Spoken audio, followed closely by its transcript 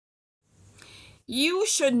You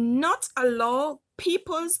should not allow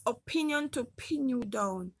people's opinion to pin you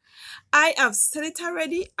down. I have said it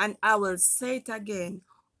already and I will say it again.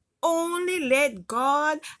 Only let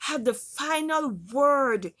God have the final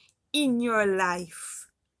word in your life.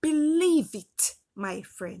 Believe it, my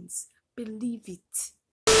friends. Believe it.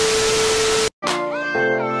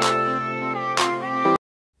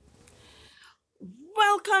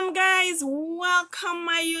 Welcome, guys. Welcome,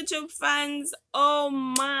 my YouTube fans. Oh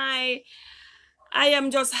my. I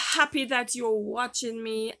am just happy that you're watching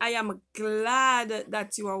me. I am glad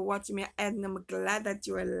that you are watching me, and I'm glad that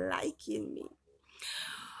you are liking me.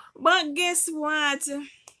 But guess what?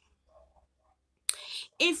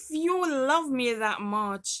 If you love me that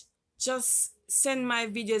much, just send my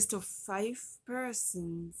videos to 5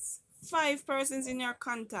 persons. 5 persons in your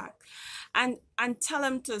contact, and tell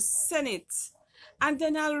them to send it, and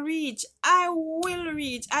then I'll reach. I will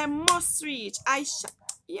reach. I must reach.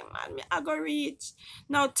 Yeah, man, I go reach.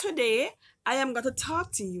 Now today I am going to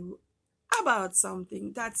talk to you about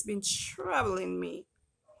something that's been troubling me.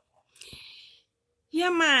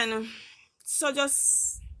 Yeah, man. So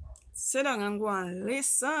just sit down and go and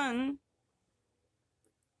listen.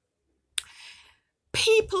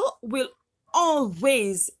 People will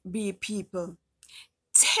always be people.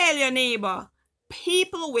 Tell your neighbor,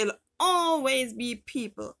 people will always be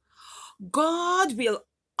people. God will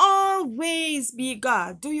always be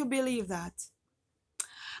God. Do you believe that?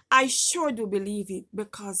 I sure do believe it,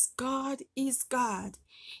 because God is God.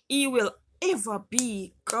 He will ever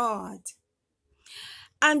be God.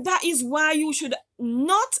 And that is why you should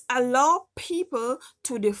not allow people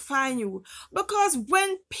to define you. Because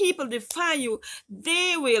when people define you,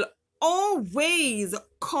 they will always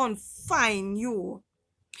confine you.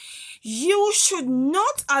 You should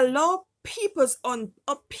not allow people's own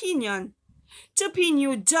opinion to pin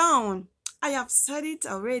you down. I have said it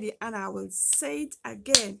already and I will say it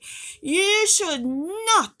again. You should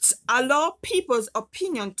not allow people's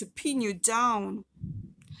opinion to pin you down.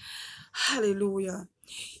 Hallelujah.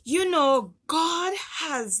 You know, God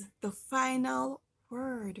has the final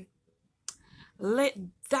word. Let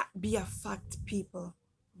that be a fact, people.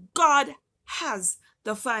 God has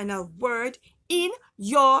the final word in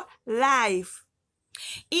your life.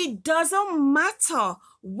 It doesn't matter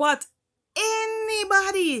what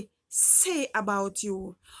anybody say about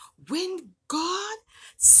you. When God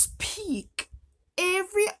speak,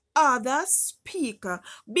 every other speaker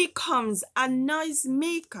becomes a noise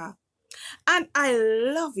maker. And I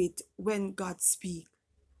love it when God speak.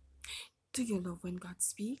 Do you love when God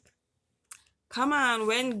speak? Come on,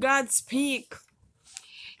 when God speak,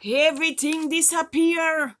 everything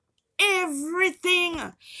disappear.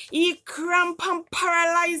 Everything. He cramp and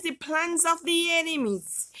paralyze the plans of the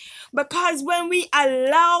enemies. Because when we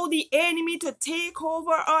allow the enemy to take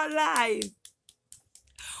over our life,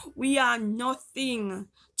 we are nothing.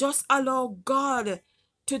 Just allow God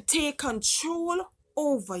to take control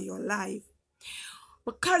over your life.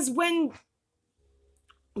 Because when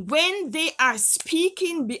they are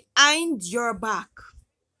speaking behind your back,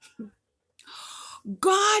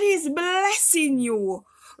 God is blessing you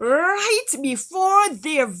right before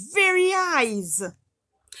their very eyes.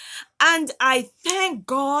 And I thank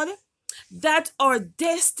God that our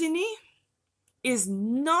destiny is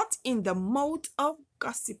not in the mouth of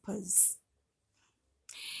gossipers.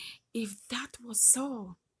 If that was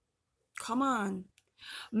so, come on,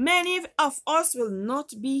 many of us will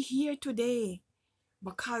not be here today,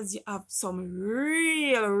 because you have some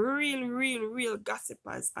real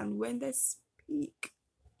gossipers, and when they speak,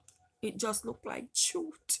 it just looks like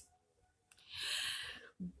truth.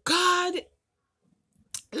 God,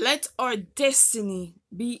 let our destiny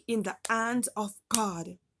be in the hands of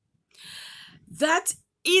God. That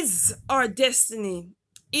is our destiny,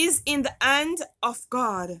 is in the hand of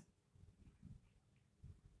God.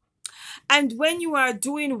 And when you are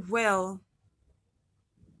doing well,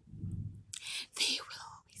 they will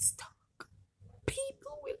always talk.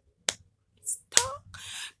 People will always talk.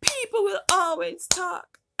 People will always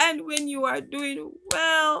talk. And when you are doing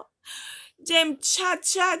well, them chat,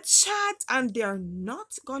 and they're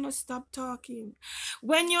not gonna stop talking.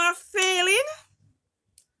 When you're failing,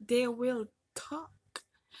 they will talk.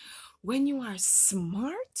 When you are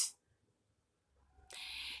smart,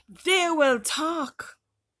 they will talk.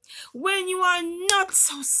 When you are not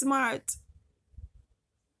so smart,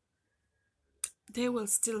 they will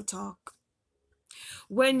still talk.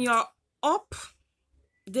 When you're up,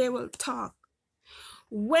 they will talk.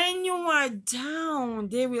 When you are down,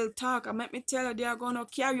 they will talk. And let me tell you, they are going to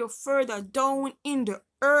carry you further down in the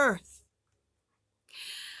earth.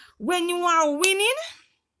 When you are winning,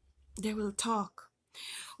 they will talk.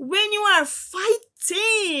 When you are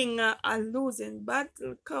fighting a losing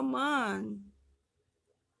battle, come on,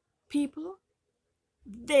 people,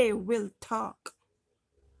 they will talk.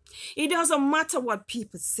 It doesn't matter what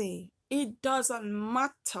people say. It doesn't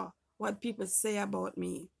matter what people say about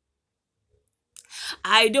me.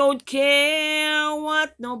 I don't care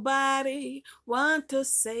what nobody want to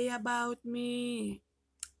say about me.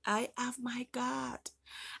 I have my God.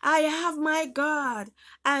 I have my God.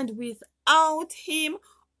 And without him,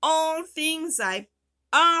 all things are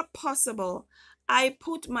possible. I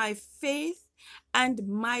put my faith and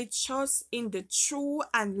my trust in the true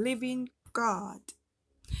and living God.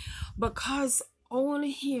 Because only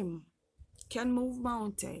him can move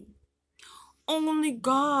mountains. Only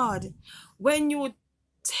God. When you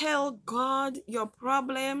tell God your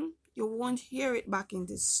problem, you won't hear it back in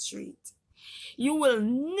the street. You will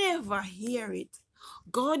never hear it.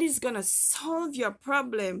 God is going to solve your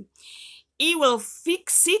problem. He will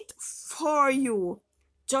fix it for you.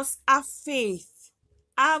 Just have faith.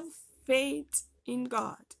 Have faith in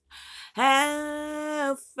God.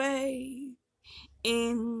 Have faith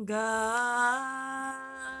in God.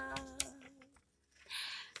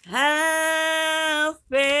 Have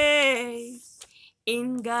faith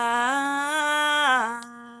in God.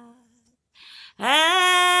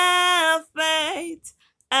 Have faith.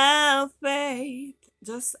 Have faith.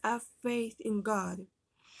 Just have faith in God.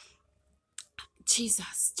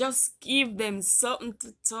 Jesus, just give them something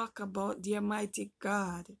to talk about, dear mighty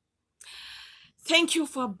God. Thank you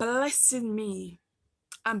for blessing me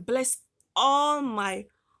and bless all my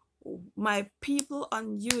people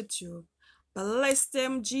on YouTube. Bless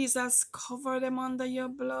them, Jesus. Cover them under your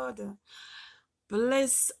blood.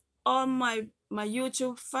 Bless all my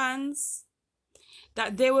YouTube fans,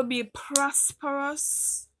 that they will be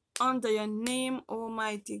prosperous under your name,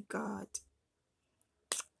 Almighty God.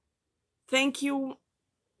 Thank you,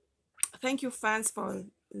 fans, for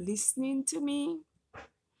listening to me.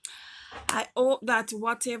 I hope that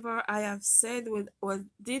whatever I have said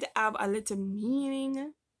did have a little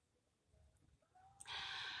meaning.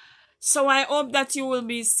 So I hope that you will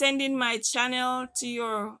be sending my channel to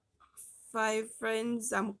your 5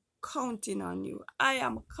 friends. I'm counting on you. I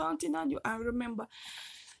am counting on you. And remember,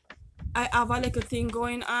 I have a little thing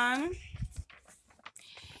going on.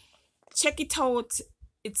 Check it out.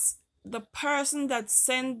 It's the person that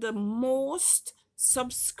sent the most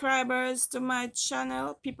subscribers to my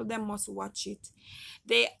channel. People that must watch it.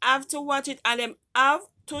 They have to watch it and they have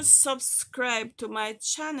to subscribe to my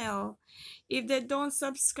channel. If they don't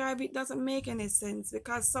subscribe, it doesn't make any sense,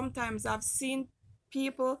 because sometimes I've seen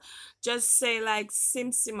people just say like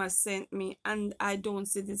Simsima sent me and I don't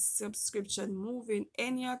see this subscription moving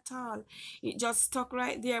any at all. It just stuck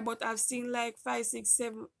right there. But I've seen like 5, 6,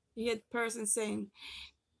 7, 8 persons saying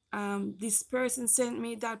this person sent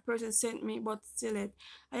me, that person sent me, but still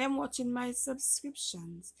I am watching my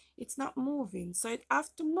subscriptions. It's not moving, so it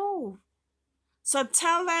have to move. So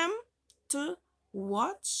tell them to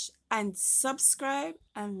watch and subscribe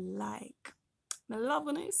and like. I love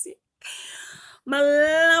when I see. I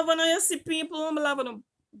love when I see people. I love when I'm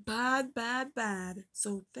bad.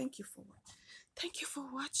 So thank you for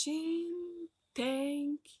watching.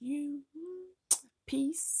 Thank you.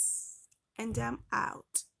 Peace. And I'm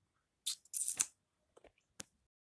out.